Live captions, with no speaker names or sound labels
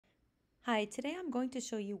Hi, today I'm going to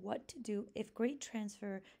show you what to do if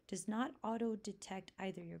GradeTransferer does not auto-detect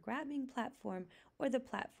either your grabbing platform or the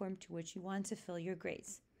platform to which you want to fill your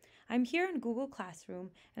grades. I'm here in Google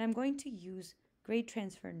Classroom and I'm going to use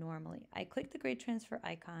GradeTransfer normally. I click the GradeTransfer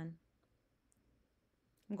icon.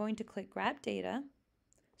 I'm going to click Grab Data.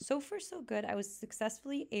 So far so good. I was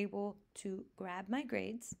successfully able to grab my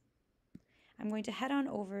grades. I'm going to head on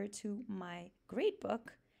over to my gradebook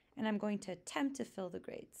and I'm going to attempt to fill the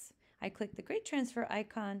grades. I click the GradeTransfer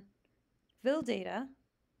icon, fill data,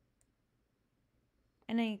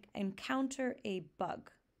 and I encounter a bug.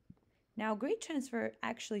 Now, GradeTransfer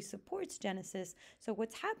actually supports Genesis, so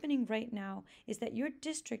what's happening right now is that your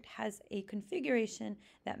district has a configuration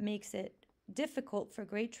that makes it difficult for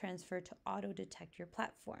GradeTransfer to auto-detect your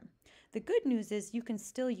platform. The good news is you can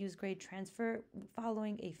still use GradeTransfer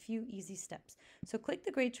following a few easy steps. So click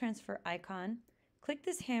the GradeTransfer icon, click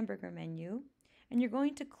this hamburger menu, and you're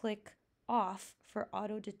going to click Off for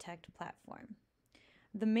Auto-Detect Platform.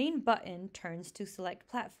 The main button turns to select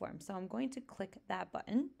platform. So I'm going to click that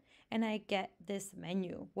button and I get this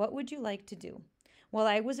menu. What would you like to do? Well,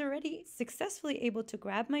 I was already successfully able to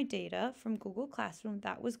grab my data from Google Classroom.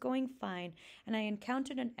 That was going fine. And I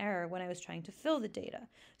encountered an error when I was trying to fill the data.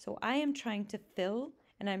 So I am trying to fill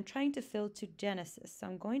and I'm trying to fill to Genesis. So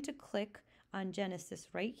I'm going to click on Genesis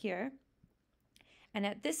right here. And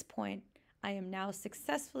at this point, I am now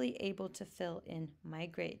successfully able to fill in my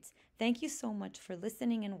grades. Thank you so much for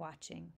listening and watching.